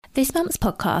This month's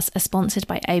podcasts are sponsored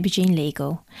by Aubergine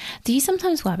Legal. Do you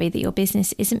sometimes worry that your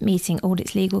business isn't meeting all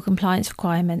its legal compliance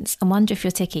requirements and wonder if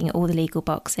you're ticking all the legal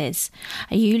boxes?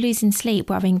 Are you losing sleep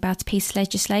worrying about a piece of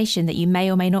legislation that you may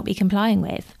or may not be complying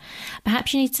with?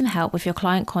 Perhaps you need some help with your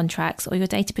client contracts or your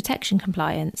data protection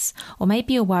compliance. Or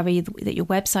maybe you're worried that your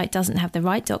website doesn't have the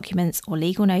right documents or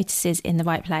legal notices in the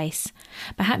right place.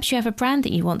 Perhaps you have a brand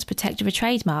that you want to protect with a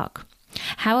trademark.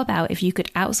 How about if you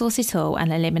could outsource it all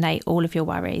and eliminate all of your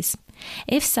worries?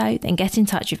 If so, then get in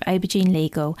touch with Aubergine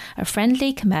Legal, a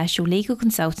friendly commercial legal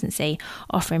consultancy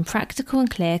offering practical and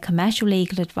clear commercial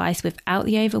legal advice without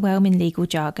the overwhelming legal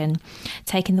jargon,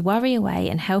 taking the worry away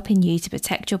and helping you to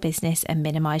protect your business and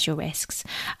minimise your risks.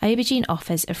 Aubergine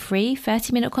offers a free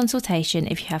 30-minute consultation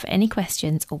if you have any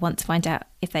questions or want to find out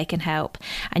if they can help,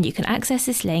 and you can access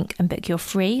this link and book your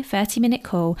free 30-minute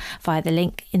call via the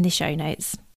link in the show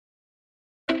notes.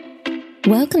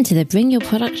 Welcome to the Bring Your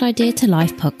Product Idea to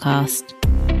Life podcast.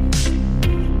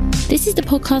 This is the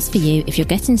podcast for you if you're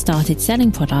getting started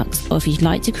selling products or if you'd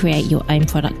like to create your own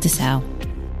product to sell.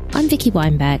 I'm Vicky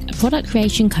Weinberg, a product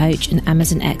creation coach and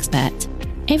Amazon expert.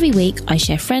 Every week I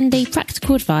share friendly,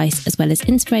 practical advice as well as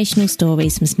inspirational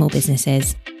stories from small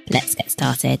businesses. Let's get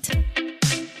started.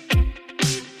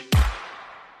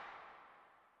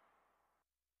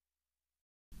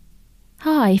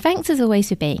 Hi, thanks as always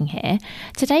for being here.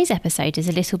 Today's episode is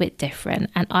a little bit different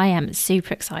and I am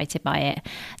super excited by it.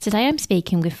 Today I'm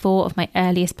speaking with 4 of my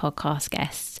earliest podcast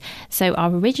guests. So our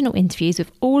original interviews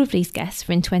with all of these guests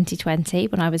were in 2020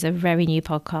 when I was a very new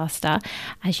podcaster,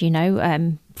 as you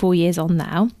know, 4 years on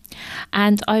now.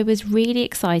 And I was really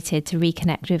excited to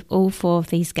reconnect with all 4 of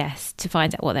these guests to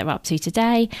find out what they're up to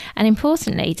today, and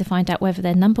importantly to find out whether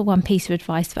their number one piece of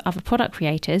advice for other product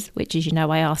creators, which as you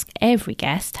know I ask every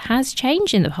guest, has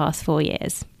changed in the past 4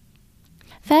 years.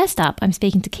 First up, I'm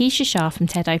speaking to Keisha Shah from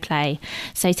Teddo Play.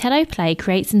 So Teddo Play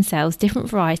creates and sells different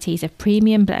varieties of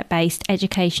premium-based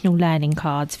educational learning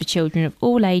cards for children of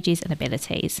all ages and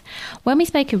abilities. When we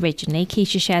spoke originally,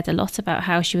 Keisha shared a lot about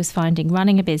how she was finding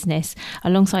running a business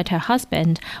alongside her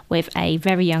husband with a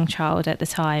very young child at the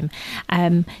time.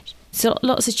 So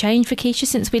lots has changed for Keisha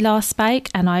since we last spoke,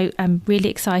 and I am really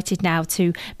excited now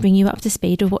to bring you up to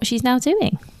speed with what she's now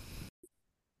doing.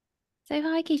 So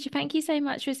hi Keisha, thank you so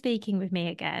much for speaking with me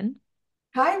again.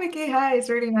 Hi, Vicky. Hi, it's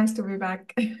really nice to be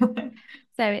back.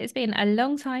 So it's been a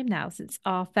long time now since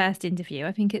our first interview.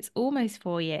 I think it's almost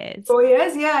 4 years. 4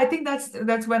 years, yeah, I think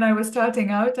that's when I was starting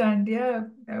out, and yeah,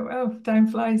 oh, well, time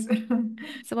flies.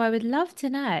 So I would love to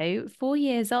know, 4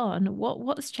 years on,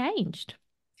 what's changed?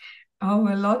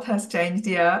 Oh, a lot has changed,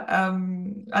 yeah.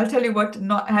 I'll tell you what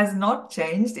not has not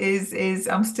changed is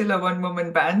I'm still a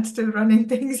one-woman band, still running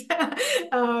things,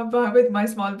 but with my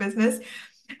small business.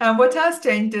 What has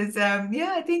changed is,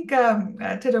 yeah, I think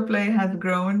Tito Play has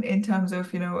grown in terms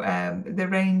of, the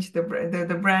range,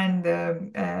 the brand,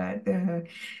 the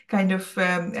kind of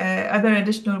other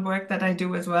additional work that I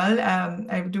do as well.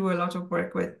 I do a lot of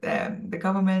work with the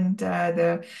government,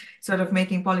 the sort of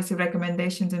making policy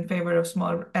recommendations in favor of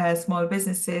small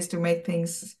businesses to make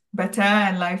things better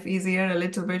and life easier a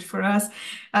little bit for us.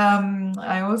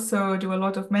 I also do a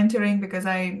lot of mentoring because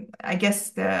I guess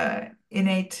the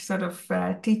innate sort of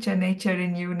teacher nature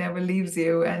in you never leaves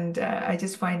you, and I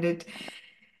just find it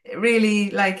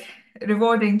really like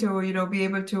rewarding to be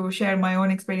able to share my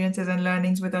own experiences and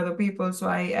learnings with other people. So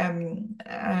I'm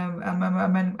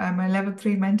a level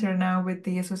 3 mentor now with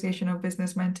the Association of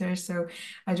Business Mentors. So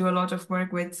I do a lot of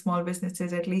work with small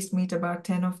businesses, at least meet about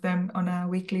 10 of them on a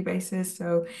weekly basis.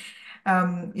 So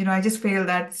I just feel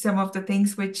that some of the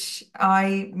things which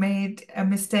I made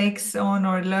mistakes on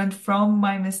or learned from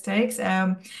my mistakes,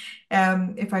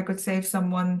 if I could save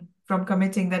someone from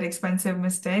committing that expensive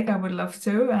mistake, I would love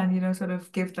to, and sort of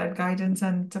give that guidance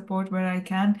and support where I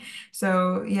can.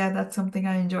 So yeah, that's something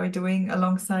I enjoy doing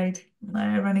alongside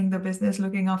running the business,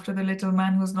 looking after the little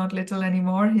man who's not little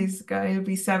anymore. He'll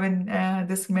be 7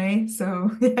 this May. So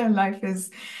yeah, life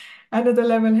is another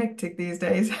level hectic these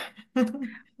days.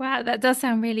 Wow, that does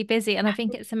sound really busy. And I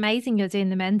think it's amazing you're doing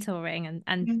the mentoring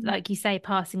and like you say,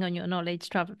 passing on your knowledge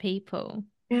to other people.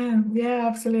 Yeah, yeah,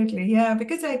 absolutely. Yeah,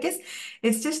 because I guess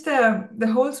it's just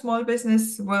the whole small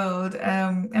business world,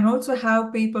 and also how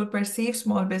people perceive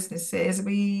small businesses.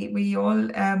 We all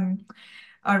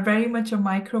are very much a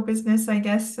micro business, I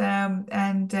guess,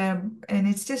 and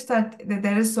it's just that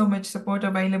there is so much support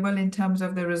available in terms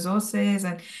of the resources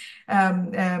and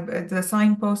the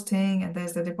signposting, and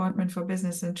there's the Department for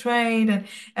Business and Trade,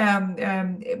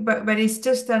 and but it's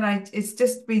just that it's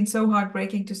just been so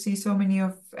heartbreaking to see so many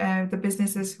of the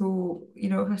businesses who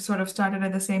have sort of started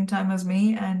at the same time as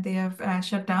me, and they have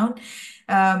shut down.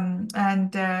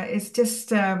 And it's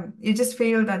just you just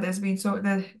feel that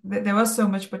there was so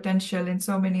much potential in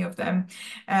so many of them.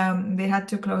 They had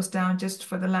to close down just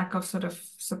for the lack of sort of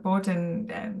support and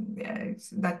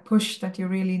that push that you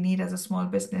really need as a small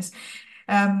business.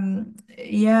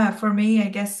 Yeah, for me, I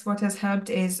guess what has helped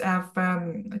is I've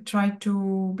tried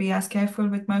to be as careful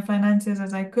with my finances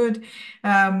as I could.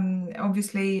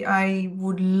 Obviously, I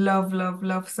would love, love,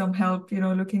 love some help,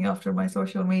 looking after my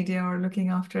social media or looking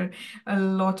after a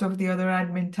lot of the other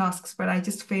admin tasks, but I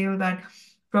just feel that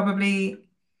probably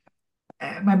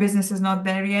my business is not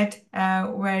there yet,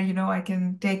 where I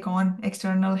can take on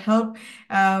external help.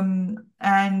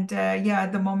 And yeah,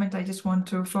 at the moment, I just want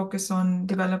to focus on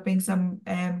developing some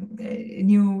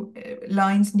new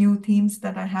lines, new themes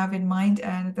that I have in mind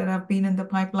and that have been in the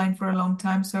pipeline for a long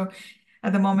time. So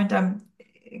at the moment, I'm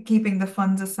keeping the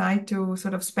funds aside to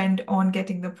sort of spend on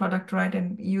getting the product right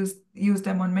and use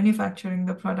them on manufacturing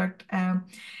the product.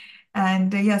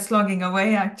 And yeah, slogging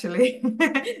away actually,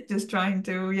 just trying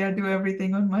to do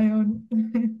everything on my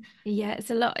own. Yeah, it's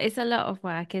a lot of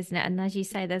work, isn't it? And as you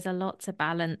say, there's a lot to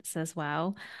balance as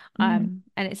well. Yeah,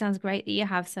 And it sounds great that you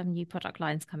have some new product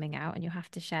lines coming out and you'll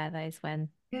have to share those when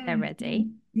they're yeah,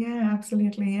 ready. yeah,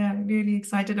 absolutely. Yeah, really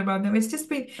excited about them. It's just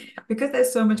been because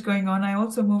there's so much going on. I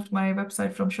also moved my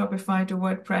website from Shopify to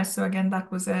WordPress. So again,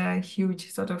 that was a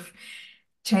huge sort of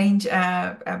change.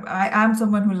 I am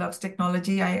someone who loves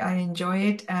technology. I enjoy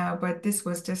it, but this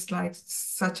was just like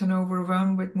such an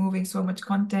overwhelm with moving so much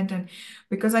content. And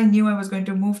because I knew I was going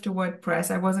to move to WordPress,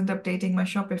 I wasn't updating my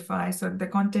Shopify. So the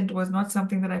content was not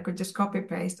something that I could just copy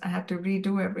paste. I had to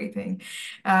redo everything.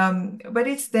 But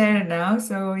it's there now.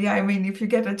 So yeah, I mean, if you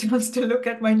get a chance to look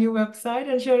at my new website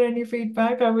and share any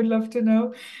feedback, I would love to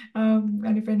know.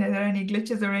 And if there are any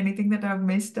glitches or anything that I've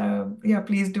missed, yeah,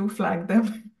 please do flag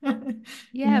them.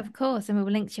 Yeah, Yeah, of course. And we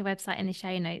will link to your website in the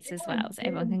show notes as yeah, well, so yeah,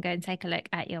 everyone can go and take a look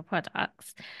at your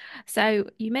products. So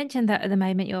you mentioned that at the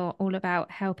moment you're all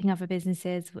about helping other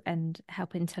businesses and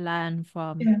helping to learn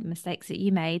from yeah. the mistakes that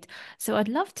you made. So I'd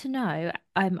love to know,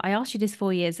 I asked you this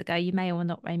 4 years ago, you may or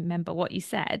not remember what you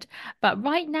said, but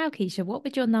right now, Keisha, what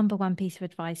would your number one piece of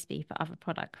advice be for other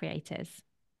product creators?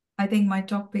 I think my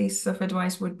top piece of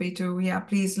advice would be to, yeah,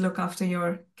 please look after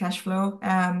your cash flow,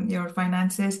 your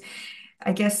finances.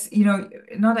 I guess,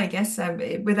 not I guess,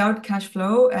 without cash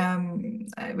flow,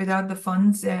 without the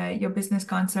funds, your business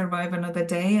can't survive another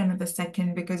day, another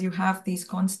second, because you have these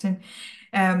constant,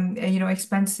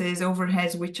 expenses,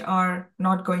 overheads, which are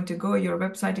not going to go, your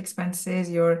website expenses,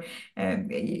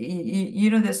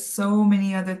 there's so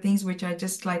many other things which are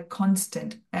just like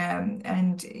constant.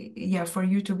 And yeah, for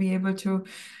you to be able to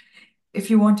if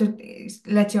you want to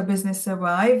let your business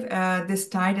survive this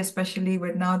tide, especially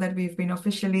with now that we've been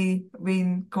officially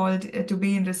been called to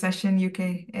be in recession,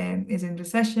 UK is in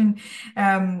recession.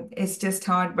 It's just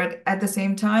hard, but at the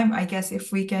same time, I guess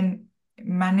if we can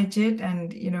manage it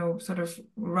and sort of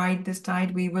ride this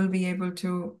tide, we will be able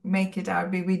to make it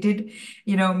out. We did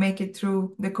make it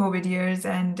through the COVID years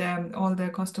and all the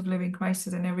cost of living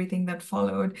crisis and everything that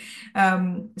followed.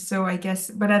 So I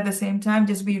guess, but at the same time,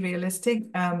 just be realistic.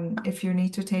 If you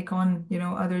need to take on,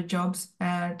 other jobs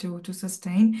to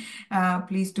sustain,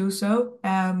 please do so.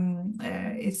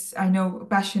 I know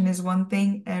passion is one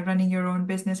thing, running your own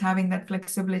business, having that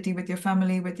flexibility with your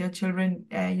family, with your children,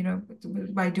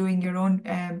 by doing your own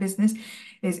business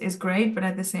is great. But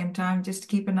at the same time, just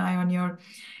keep an eye on your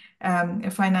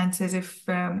finances if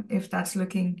that's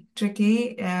looking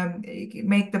tricky.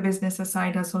 Make the business a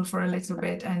side hustle for a little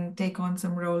bit and take on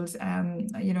some roles,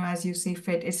 as you see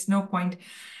fit. It's no point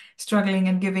struggling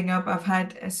and giving up. I've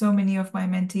had so many of my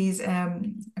mentees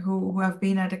who have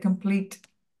been at a complete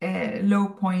low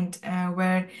point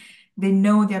where they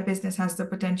know their business has the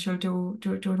potential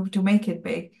to make it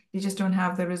big. They just don't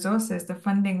have the resources, the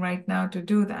funding right now to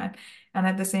do that. And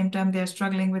at the same time, they're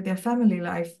struggling with their family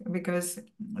life because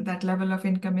that level of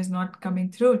income is not coming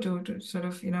through to sort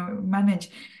of, manage.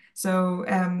 So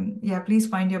yeah, please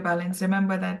find your balance.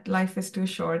 Remember that life is too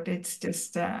short. It's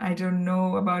just I don't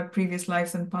know about previous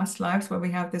lives and past lives, but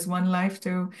we have this one life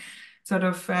to sort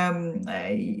of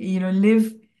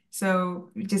live.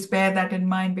 So just bear that in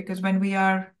mind, because when we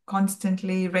are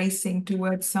constantly racing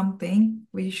towards something,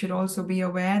 we should also be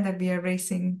aware that we are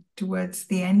racing towards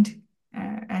the end,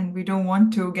 and we don't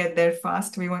want to get there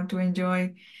fast. We want to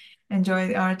enjoy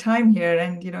our time here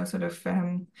and sort of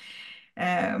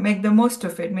make the most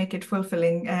of it, make it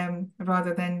fulfilling,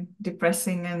 rather than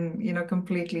depressing and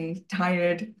completely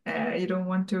tired. You don't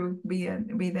want to be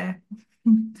there.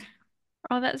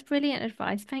 Oh, that's brilliant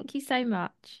advice. Thank you so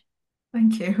much.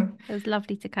 Thank you. It was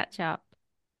lovely to catch up.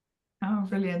 Oh,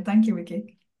 brilliant. Thank you,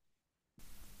 Vicky.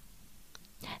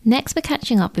 Next, we're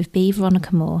catching up with Bea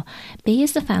Veronica Moore. Bea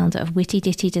is the founder of Witty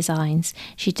Ditty Designs.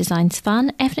 She designs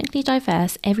fun, ethnically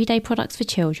diverse, everyday products for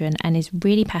children and is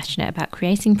really passionate about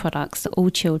creating products that all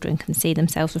children can see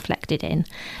themselves reflected in.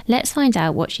 Let's find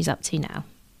out what she's up to now.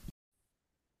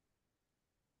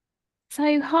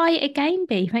 So, hi again,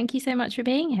 Bea. Thank you so much for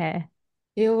being here.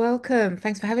 You're welcome.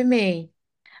 Thanks for having me.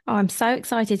 Oh, I'm so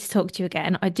excited to talk to you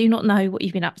again. I do not know what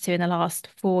you've been up to in the last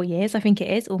 4 years. I think it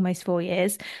is almost 4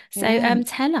 years. So, Yeah.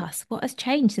 tell us what has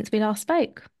changed since we last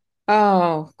spoke.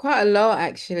 Oh, quite a lot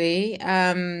actually.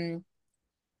 I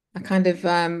kind of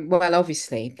well,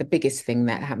 obviously the biggest thing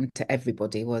that happened to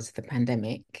everybody was the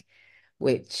pandemic,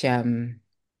 which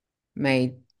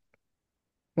made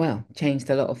well, changed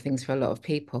a lot of things for a lot of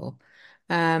people.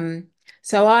 Um,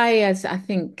 so as I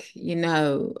think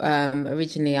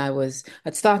originally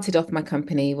I'd started off my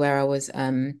company where I was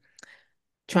trying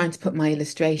to put my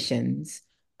illustrations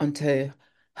onto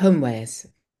homewares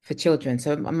for children.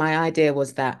 So my idea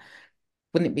was that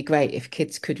wouldn't it be great if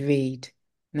kids could read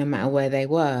no matter where they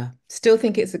were? Still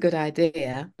think it's a good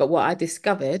idea, but what I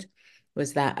discovered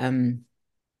was that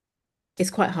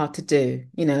it's quite hard to do,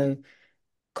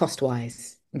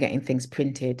 cost-wise, getting things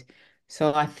printed.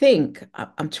 So I think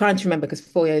I'm trying to remember because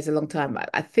 4 years is a long time.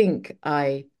 I think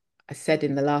I said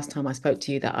in the last time I spoke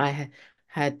to you that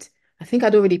had I think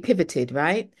I'd already pivoted,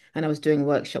 right? And I was doing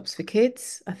workshops for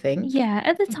kids, I think. Yeah,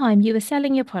 at the time you were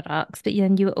selling your products, but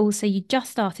then you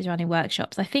just started running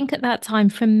workshops. I think at that time,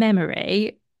 from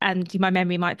memory, and my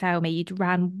memory might fail me, you'd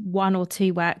ran one or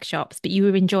two workshops, but you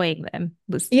were enjoying them,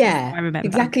 was how Yeah, I remember.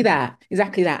 exactly that.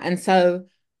 Exactly that. And so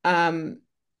um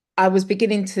I was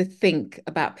beginning to think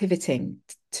about pivoting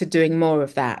to doing more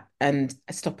of that and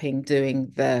stopping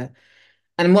doing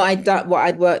and what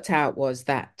I'd worked out was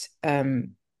that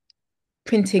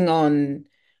printing on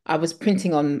I was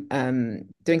printing on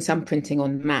doing some printing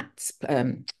on mats,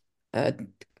 uh,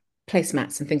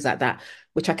 placemats and things like that,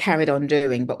 which I carried on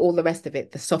doing. But all the rest of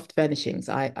it, the soft furnishings,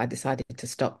 I decided to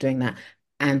stop doing that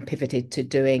and pivoted to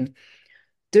doing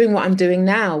what I'm doing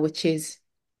now, which is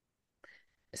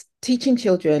teaching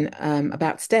children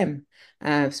about STEM,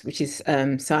 which is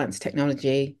science,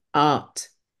 technology, art,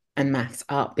 and maths,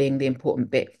 art being the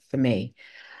important bit for me.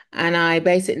 And I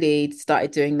basically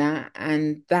started doing that.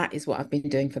 And that is what I've been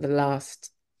doing for the last,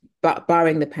 but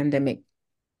barring the pandemic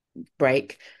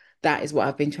break, that is what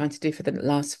I've been trying to do for the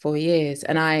last 4 years.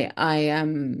 And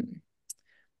I'm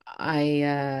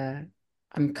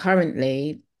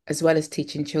currently, as well as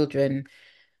teaching children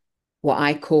what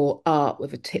I call art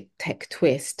with a tech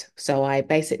twist. So I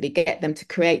basically get them to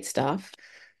create stuff,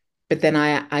 but then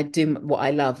I do what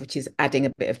I love, which is adding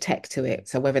a bit of tech to it.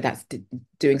 So whether that's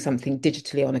doing something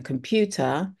digitally on a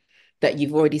computer that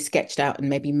you've already sketched out and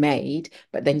maybe made,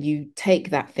 but then you take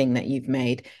that thing that you've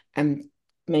made and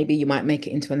maybe you might make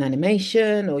it into an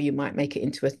animation or you might make it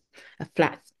into a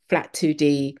flat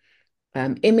 2D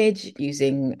image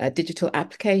using a digital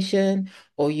application,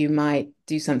 or you might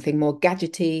do something more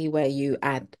gadgety where you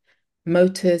add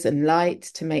motors and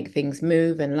lights to make things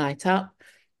move and light up.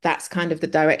 That's kind of the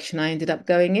direction I ended up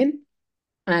going in.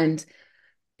 And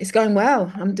it's going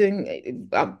well. I'm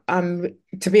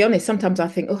to be honest, sometimes I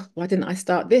think, oh, why didn't I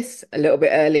start this a little bit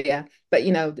earlier? But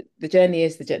the journey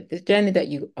is the journey that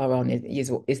you are on is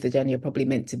the journey you're probably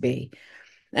meant to be.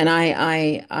 And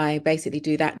I basically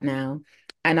do that now.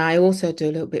 And I also do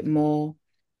a little bit more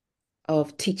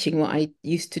of teaching what I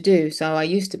used to do. So I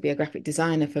used to be a graphic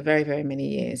designer for very, very many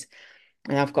years.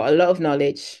 And I've got a lot of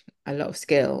knowledge, a lot of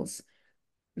skills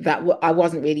that I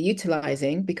wasn't really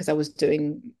utilizing because I was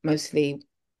doing mostly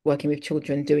working with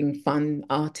children, doing fun,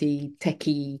 arty,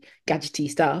 techie, gadgety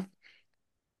stuff.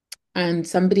 And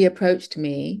somebody approached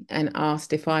me and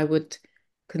asked if I would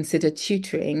consider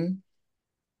tutoring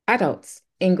adults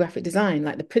in graphic design,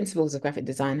 like the principles of graphic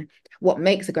design, what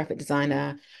makes a graphic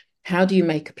designer, how do you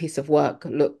make a piece of work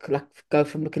go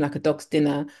from looking like a dog's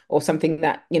dinner or something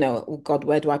that, oh God,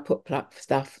 where do I put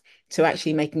stuff to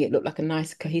actually making it look like a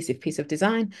nice cohesive piece of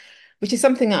design, which is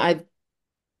something that I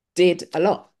did a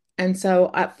lot. And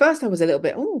so at first I was a little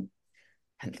bit, oh,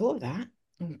 I hadn't thought of that.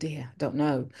 Oh dear, I don't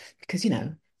know. Because,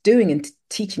 doing and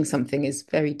teaching something is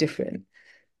very different.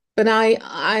 But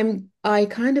I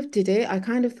kind of did it. I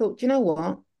kind of thought, you know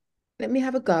what? Let me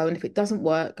have a go. And if it doesn't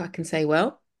work, I can say,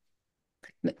 well,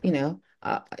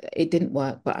 it didn't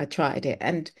work, but I tried it.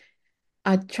 And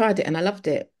I tried it and I loved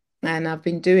it. And I've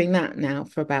been doing that now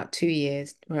for about 2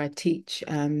 years, where I teach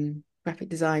graphic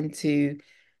design to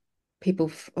people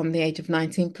from the age of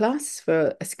 19 plus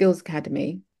for a skills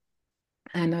academy.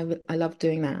 And I love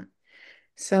doing that.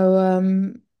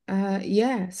 So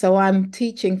yeah, so I'm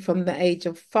teaching from the age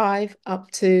of 5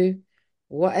 up to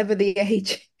whatever the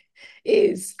age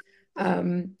is,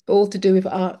 all to do with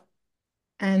art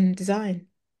and design.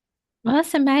 Well,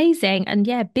 that's amazing. And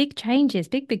yeah, big changes,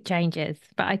 big changes.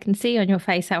 But I can see on your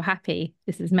face how happy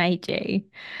this has made you.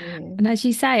 Yeah. And as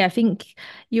you say, I think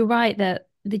you're right that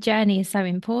the journey is so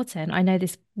important. I know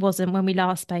this wasn't when we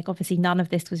last spoke, obviously, none of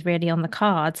this was really on the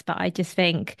cards, but I just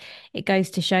think it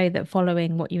goes to show that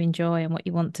following what you enjoy and what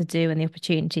you want to do and the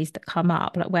opportunities that come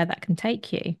up, like where that can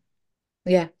take you.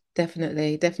 Yeah,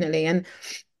 definitely, definitely. And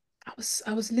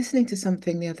I was listening to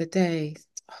something the other day.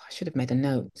 Oh, I should have made a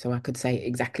note so I could say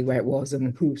exactly where it was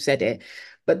and who said it.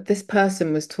 But this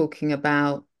person was talking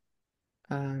about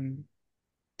um,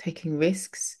 taking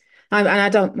risks. And I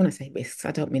don't, when I say risks,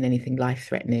 I don't mean anything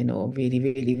life-threatening or really,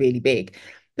 really, really big.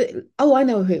 But oh, I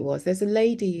know who it was. There's a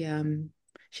lady.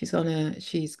 She's got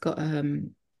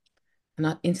an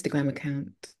Instagram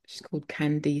account. She's called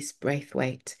Candice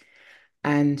Braithwaite,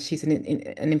 and she's an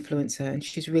influencer, and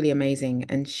she's really amazing,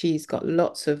 and she's got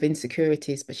lots of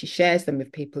insecurities, but she shares them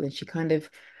with people, and she kind of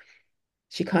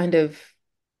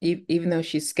even though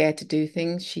she's scared to do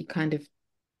things, she kind of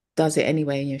does it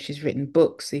anyway. She's written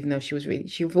books, even though she's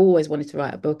always wanted to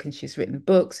write a book, and she's written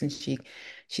books, and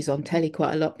she's on telly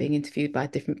quite a lot, being interviewed by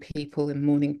different people in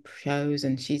morning shows.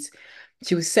 And she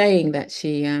was saying that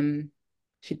she'd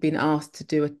been asked to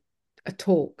do a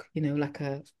talk, like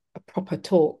a proper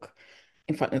talk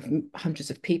in front of hundreds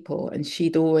of people, and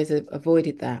she'd always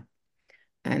avoided that,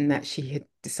 and that she had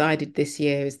decided this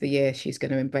year is the year she's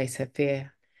going to embrace her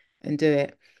fear and do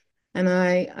it. And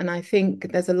I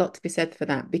think there's a lot to be said for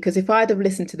that, because if I'd have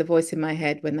listened to the voice in my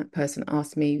head when that person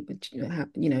asked me,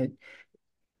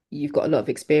 you've got a lot of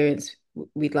experience,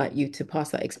 we'd like you to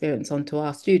pass that experience on to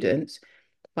our students.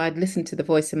 If I'd listened to the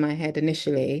voice in my head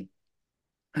initially,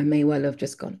 I may well have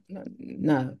just gone,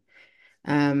 no.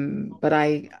 But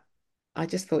I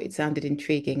just thought it sounded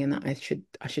intriguing, and that I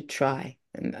should try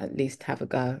and at least have a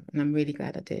go. And I'm really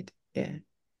glad I did. Yeah.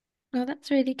 Well, that's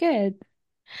really good.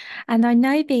 And I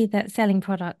know, B, that selling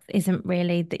products isn't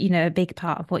really a big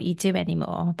part of what you do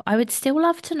anymore, but I would still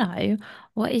love to know,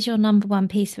 what is your number one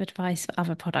piece of advice for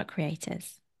other product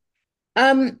creators?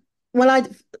 Um, well,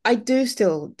 I do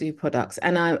still do products,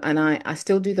 and I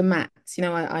still do the mats.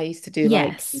 I used to do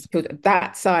like Yes.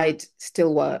 that side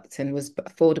still worked and was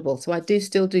affordable. So I do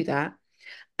still do that.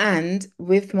 And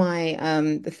with my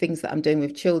the things that I'm doing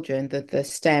with children, the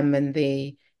STEM and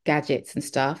the gadgets and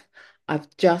stuff, I've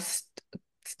just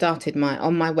started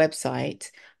on my website.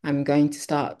 I'm going to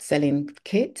start selling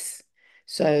kits.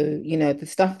 So, the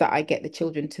stuff that I get the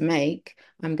children to make,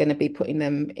 I'm going to be putting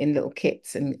them in little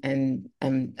kits and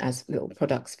as little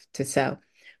products to sell,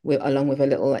 along with a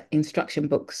little instruction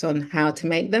books on how to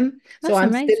make them. So That's I'm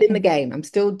still in the amazing. game. I'm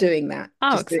still doing that,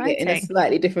 Oh, just doing it in a exciting.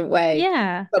 slightly different way.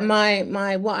 Yeah. But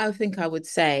my what I think I would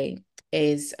say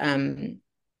is a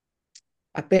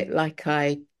bit like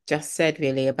I just said,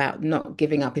 really, about not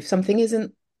giving up. If something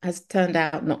isn't has turned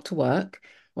out not to work,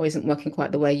 or isn't working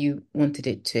quite the way you wanted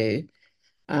it to,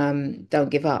 don't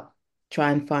give up.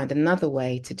 Try and find another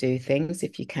way to do things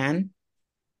if you can.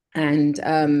 And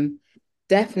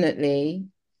definitely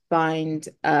find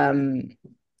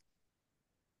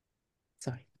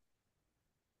sorry,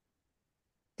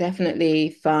 definitely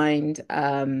find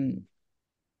a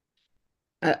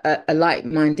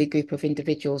like-minded group of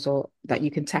individuals, or that you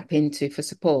can tap into for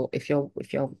support if you're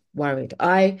worried.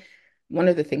 One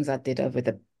of the things I did over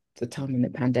the time when the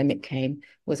pandemic came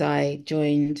was I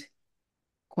joined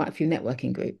quite a few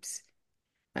networking groups.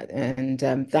 And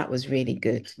that was really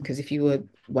good, because if you were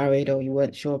worried or you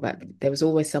weren't sure about it, there was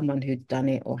always someone who'd done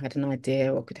it or had an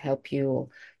idea or could help you or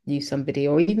knew somebody,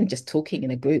 or even just talking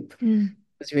in a group Mm.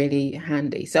 was really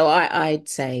handy. So I'd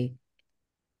say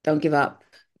don't give up.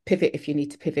 Pivot if you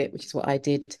need to pivot, which is what I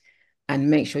did, and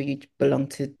make sure you belong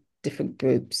to different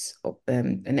groups,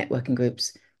 and networking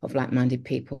groups of like-minded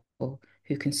people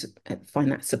who can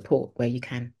find that support where you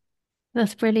can.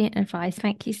 That's brilliant advice.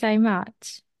 Thank you so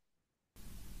much.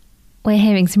 We're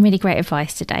hearing some really great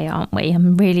advice today, aren't we?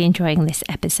 I'm really enjoying this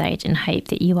episode and hope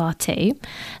that you are too.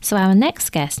 So our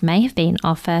next guest may have been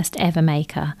our first ever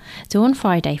maker, Dawn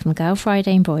Friday from Girl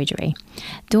Friday Embroidery.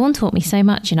 Dawn taught me so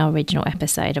much in our original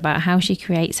episode about how she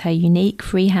creates her unique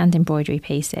freehand embroidery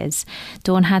pieces.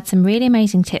 Dawn had some really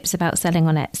amazing tips about selling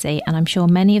on Etsy, and I'm sure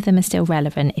many of them are still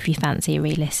relevant if you fancy a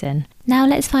re-listen. Now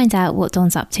let's find out what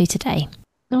Dawn's up to today.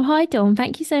 Oh, hi, Dawn.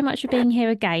 Thank you so much for being here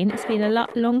again. It's been a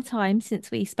long time since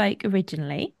we spoke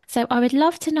originally. So I would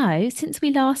love to know, since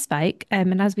we last spoke,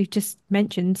 and as we've just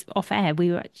mentioned off air,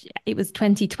 it was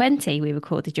 2020 we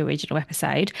recorded your original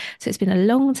episode. So it's been a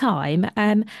long time.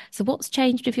 So what's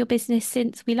changed with your business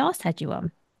since we last had you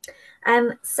on?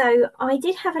 So I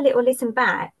did have a little listen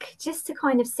back just to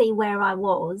kind of see where I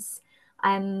was.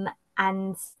 Um,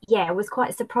 and yeah, I was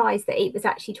quite surprised that it was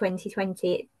actually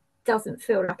 2020. It doesn't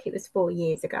feel like it was 4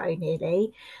 years ago,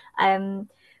 nearly.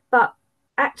 But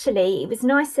actually, it was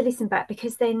nice to listen back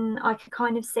because then I could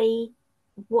kind of see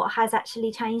what has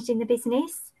actually changed in the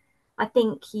business. I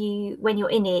think when you're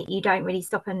in it, you don't really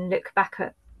stop and look back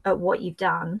at what you've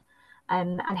done,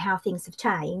 and how things have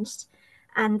changed.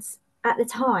 And at the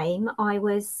time, I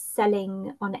was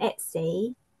selling on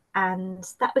Etsy, and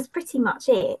that was pretty much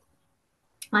it.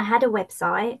 I had a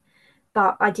website,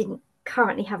 but I didn't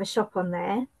currently have a shop on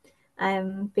there,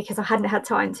 because I hadn't had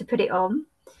time to put it on.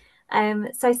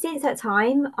 So since that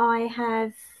time,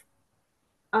 I've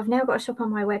now got a shop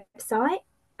on my website.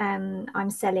 I'm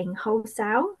selling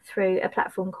wholesale through a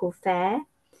platform called Fair.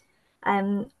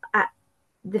 At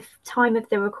the time of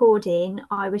the recording,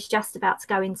 I was just about to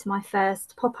go into my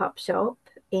first pop-up shop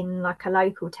in like a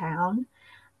local town,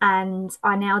 and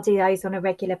I now do those on a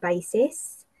regular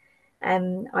basis.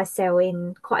 I sell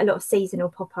in quite a lot of seasonal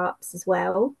pop-ups as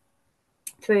well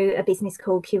through a business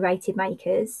called Curated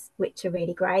Makers, which are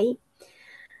really great.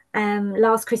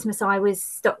 Last Christmas, I was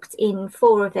stocked in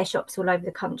 4 of their shops all over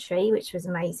the country, which was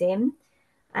amazing.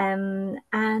 And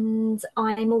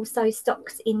I'm also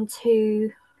stocked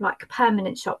into like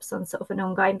permanent shops on sort of an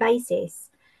ongoing basis.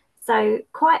 So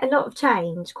quite a lot of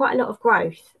change, quite a lot of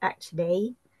growth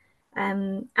actually.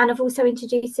 And I've also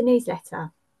introduced a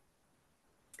newsletter.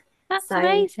 That's So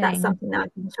that's amazing. something that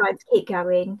I've been trying to keep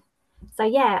going. So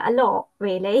yeah, a lot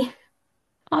really.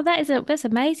 Oh, that's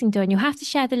amazing, Dawn. You'll have to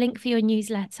share the link for your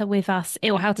newsletter with us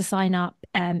or how to sign up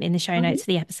in the show notes Mhm.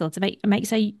 for the episode. So make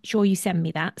sure you send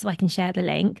me that so I can share the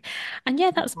link. And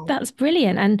yeah, Okay. that's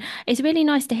brilliant. And it's really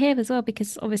nice to hear as well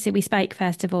because obviously we spoke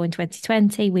first of all in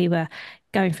 2020. We were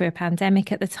going through a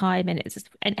pandemic at the time, and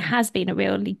it has been a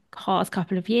really hard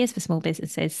couple of years for small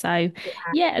businesses. So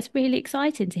yeah, it's really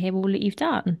exciting to hear all that you've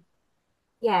done.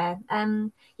 Yeah,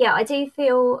 yeah, I do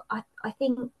feel I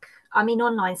think I mean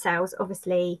online sales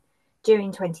obviously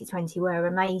during 2020 were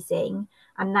amazing,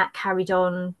 and that carried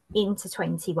on into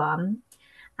 21.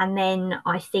 And then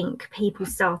I think people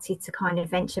started to kind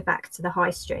of venture back to the high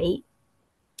street,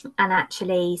 and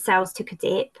actually sales took a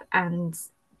dip, and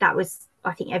that was,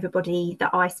 I think, everybody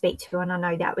that I speak to, and I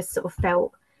know that was sort of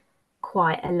felt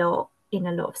quite a lot in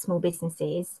a lot of small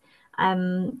businesses.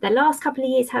 The last couple of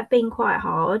years have been quite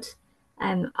hard.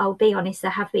 I'll be honest,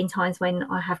 there have been times when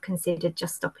I have considered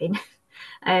just stopping,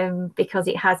 because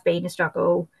it has been a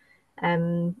struggle.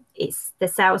 It's the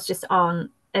sales just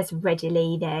aren't as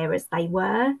readily there as they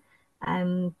were.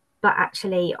 But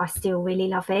actually, I still really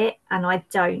love it, and I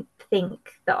don't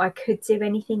think that I could do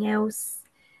anything else.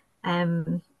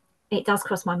 Um, it does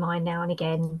cross my mind now and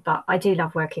again, but I do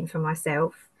love working for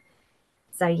myself.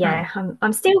 So Oh. yeah,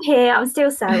 I'm still here. I'm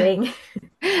still sewing.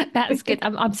 That's good.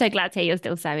 I'm so glad to hear you're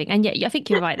still sewing. And yeah, I think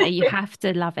you're right there. You have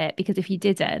to love it because if you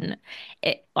didn't,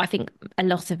 I think a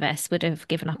lot of us would have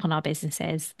given up on our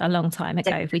businesses a long time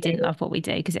ago if we didn't Definitely. love what we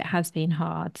do because it has been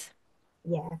hard.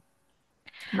 Yeah,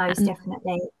 most And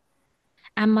definitely.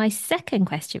 my second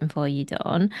question for you,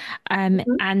 Dawn,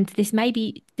 Mhm. and this may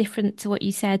be different to what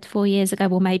you said 4 years ago,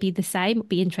 or maybe the same, it'd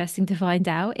be interesting to find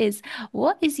out, is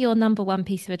what is your number one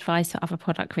piece of advice for other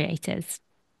product creators?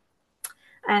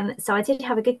 So I did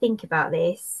have a good think about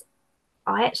this.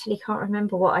 I actually can't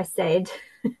remember what I said,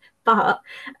 but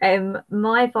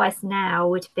my advice now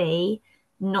would be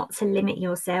not to limit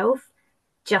yourself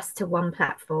just to one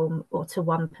platform or to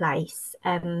one place,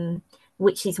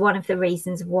 which is one of the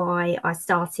reasons why I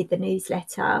started the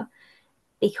newsletter,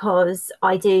 because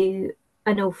I do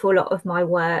an awful lot of my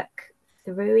work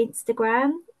through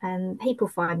Instagram. And people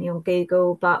find me on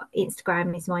Google, but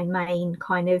Instagram is my main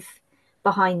kind of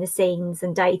behind the scenes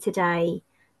and day to day.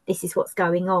 This is what's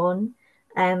going on.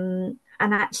 And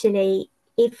actually,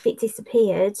 if it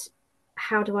disappeared,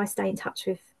 how do I stay in touch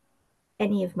with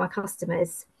any of my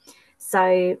customers?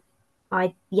 So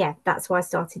yeah, that's why I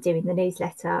started doing the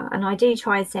newsletter. And I do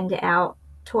try and send it out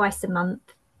twice a month,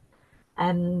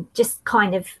 just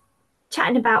kind of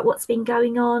chatting about what's been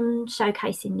going on,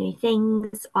 showcasing new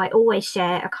things. I always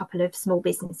share a couple of small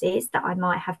businesses that I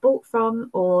might have bought from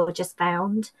or just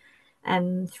found,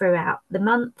 throughout the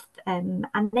month, and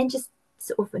then just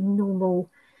sort of a normal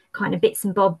kind of bits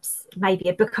and bobs, maybe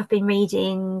a book I've been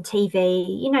reading,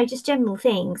 TV, just general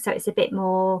things. So it's a bit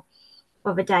more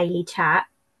of a daily chat,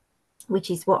 which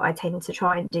is what I tend to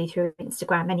try and do through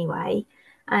Instagram anyway.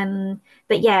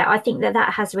 But yeah, I think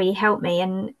that has really helped me.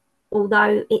 And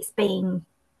although it's been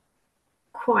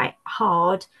quite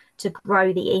hard to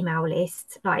grow the email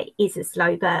list, like it's a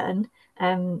slow burn,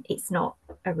 it's not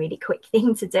a really quick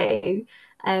thing to do.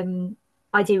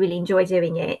 I do really enjoy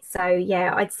doing it. So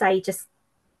yeah, I'd say just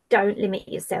don't limit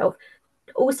yourself.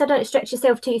 Also, don't stretch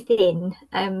yourself too thin.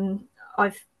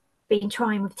 I've been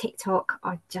trying with TikTok.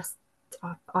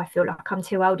 I feel like I'm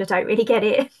too old. I don't really get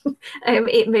it.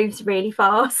 It moves really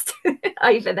fast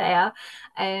over there.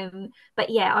 But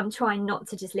yeah, I'm trying not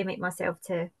to just limit myself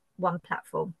to one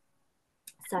platform.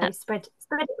 So spread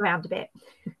it around a bit.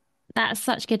 That's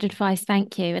such good advice.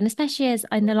 Thank you. And especially as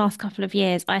in the last couple of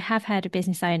years, I have heard of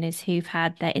business owners who've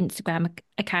had their Instagram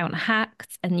account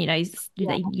hacked and, Yeah.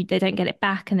 they don't get it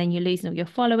back and then you're losing all your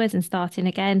followers and starting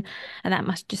again. And that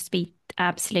must just be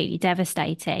absolutely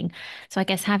devastating. So I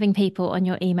guess having people on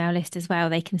your email list as well,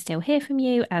 they can still hear from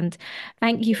you. And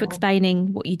thank you for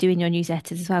explaining what you do in your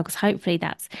newsletters as well, because hopefully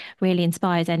that's really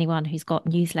inspires anyone who's got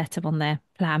newsletter on their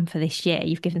plan for this year.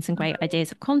 You've given some great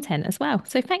ideas of content as well.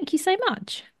 So thank you so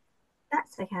much.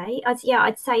 That's okay.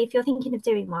 I'd say if you're thinking of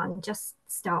doing one, just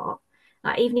start.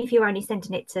 Like even if you're only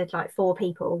sending it to like 4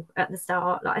 people at the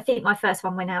start, like I think my first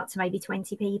one went out to maybe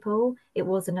 20 people. It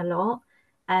wasn't a lot.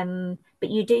 But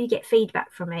you do get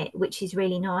feedback from it, which is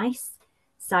really nice.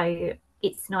 So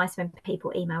it's nice when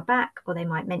people email back or they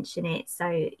might mention it.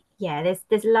 So yeah,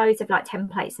 there's loads of like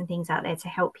templates and things out there to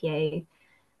help you.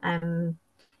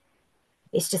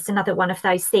 It's just another one of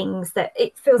those things that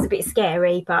it feels a bit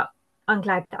scary, but I'm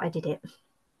glad that I did it.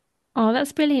 Oh,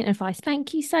 that's brilliant advice.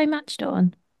 Thank you so much,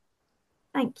 Dawn.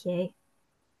 Thank you.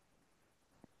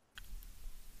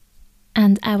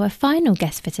 And our final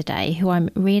guest for today, who I'm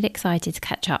really excited to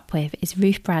catch up with, is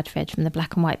Ruth Bradford from the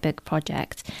Black and White Book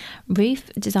Project.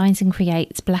 Ruth designs and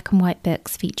creates black and white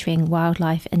books featuring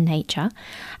wildlife and nature.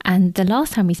 And the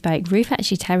last time we spoke, Ruth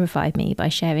actually terrified me by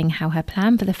sharing how her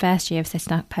plan for the first year of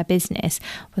setting up her business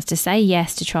was to say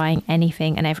yes to trying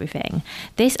anything and everything.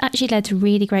 This actually led to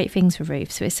really great things for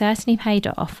Ruth, so it certainly paid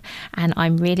off. And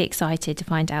I'm really excited to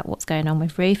find out what's going on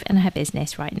with Ruth and her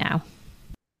business right now.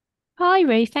 Hi,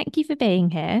 Ruth. Thank you for being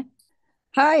here.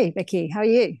 Hi, Vicky. How are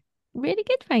you? Really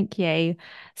good, thank you.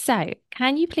 So,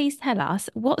 can you please tell us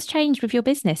what's changed with your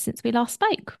business since we last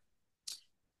spoke?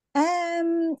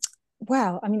 Um,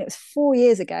 well, I mean, it was 4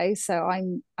 years ago, so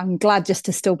I'm glad just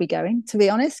to still be going, to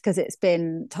be honest, because it's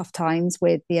been tough times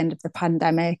with the end of the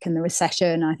pandemic and the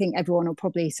recession. I think everyone will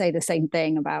probably say the same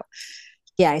thing about,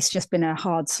 yeah, it's just been a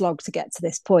hard slog to get to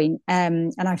this point.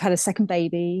 And I've had a second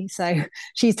baby, so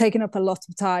she's taken up a lot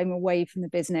of time away from the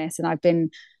business, and I've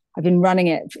been running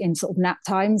it in sort of nap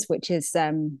times, which is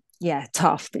yeah,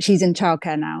 tough. But she's in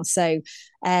childcare now, so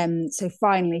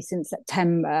finally since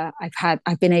September,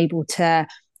 I've been able to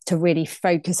really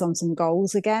focus on some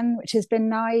goals again, which has been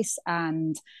nice.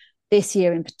 And this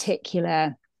year in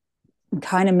particular, I'm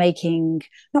kind of making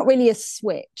not really a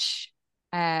switch,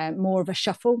 more of a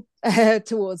shuffle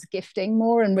towards gifting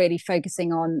more and really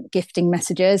focusing on gifting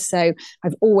messages. So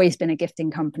I've always been a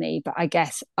gifting company, but I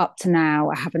guess up to now,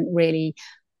 I haven't really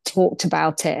talked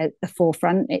about it at the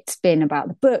forefront. It's been about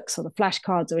the books or the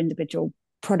flashcards or individual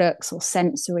products or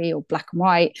sensory or black and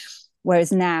white.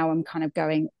 Whereas now I'm kind of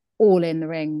going all in the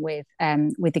ring with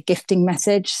the gifting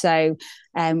message. So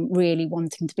really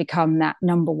wanting to become that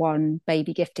number one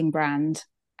baby gifting brand.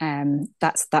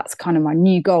 That's kind of my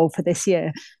new goal for this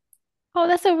year. Oh,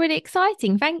 that's all really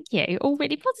exciting. Thank you. All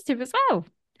really positive as well.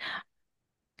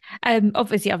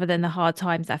 Obviously, other than the hard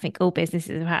times I think all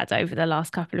businesses have had over the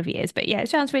last couple of years. But yeah, it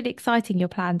sounds really exciting, your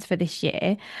plans for this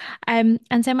year. And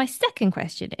so my second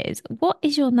question is, what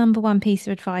is your number one piece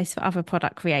of advice for other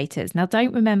product creators? Now,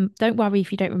 don't worry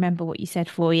if you don't remember what you said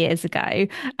 4 years ago.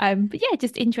 But yeah,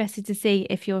 just interested to see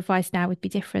if your advice now would be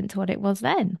different to what it was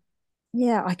then.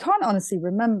 Yeah, I can't honestly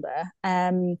remember.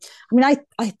 I mean,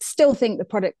 I still think the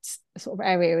product sort of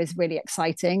area is really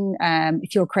exciting.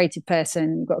 If you're a creative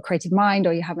person, you've got a creative mind,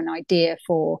 or you have an idea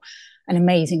for an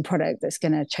amazing product that's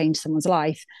going to change someone's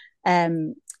life.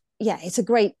 Yeah, it's a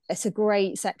great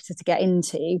sector to get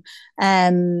into.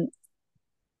 I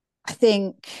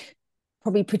think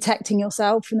probably protecting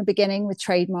yourself from the beginning with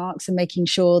trademarks and making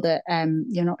sure that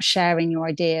you're not sharing your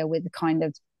idea with the kind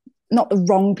of not the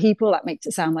wrong people. That makes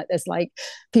it sound like there's like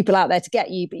people out there to get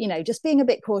you, but just being a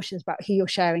bit cautious about who you're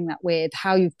sharing that with,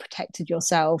 how you've protected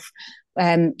yourself.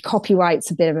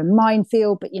 Copyright's a bit of a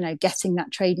minefield, but getting that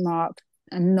trademark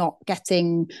and not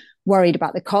getting worried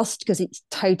about the cost, because it's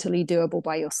totally doable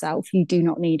by yourself. You do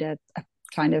not need a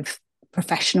kind of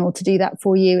professional to do that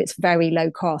for you. It's very low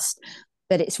cost.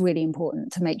 but it's really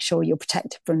important to make sure you're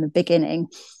protected from the beginning.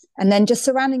 And then just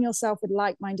surrounding yourself with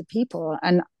like-minded people.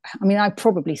 And I mean, I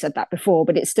probably said that before,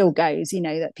 but it still goes, you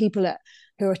know, that people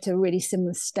who are at a really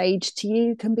similar stage to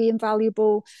you can be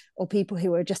invaluable, or people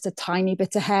who are just a tiny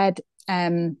bit ahead.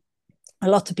 A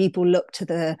lot of people look to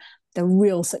the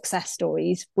real success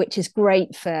stories, which is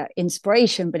great for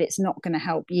inspiration, but it's not going to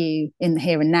help you in the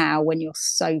here and now when you're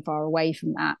so far away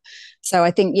from that. So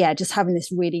I think, yeah, just having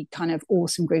this really kind of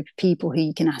awesome group of people who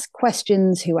you can ask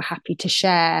questions, who are happy to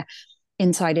share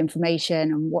inside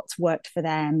information and what's worked for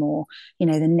them, or, you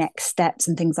know, the next steps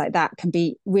and things like that, can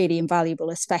be really invaluable,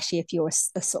 especially if you're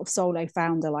a sort of solo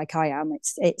founder like I am.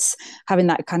 It's having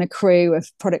that kind of crew of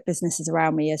product businesses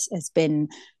around me has been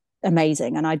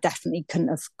amazing, and I definitely couldn't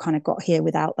have kind of got here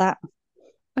without that.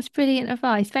 That's brilliant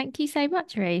advice. Thank you so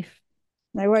much, Ruth.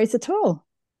 No worries at all.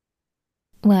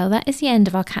 Well, that is the end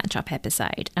of our catch-up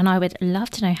episode, and I would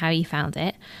love to know how you found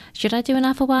it. Should I do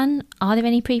another one? Are there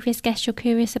any previous guests you're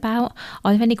curious about?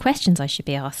 Are there any questions I should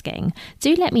be asking?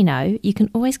 Do let me know. You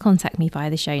can always contact me via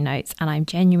the show notes, and I'm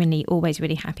genuinely always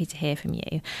really happy to hear from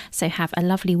you. So have a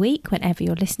lovely week whenever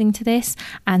you're listening to this,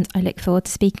 and I look forward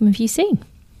to speaking with you soon.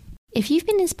 If you've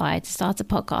been inspired to start a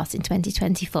podcast in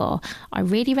 2024, I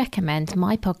really recommend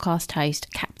my podcast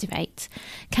host, Captivate.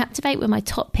 Captivate were my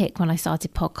top pick when I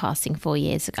started podcasting 4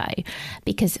 years ago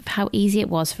because of how easy it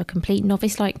was for a complete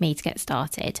novice like me to get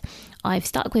started. I've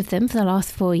stuck with them for the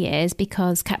last 4 years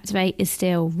because Captivate is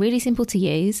still really simple to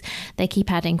use. They keep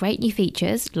adding great new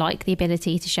features like the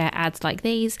ability to share ads like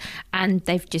these, and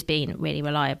they've just been really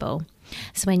reliable.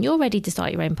 So when you're ready to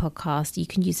start your own podcast, you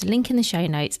can use the link in the show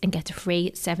notes and get a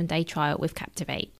free 7-day trial with Captivate.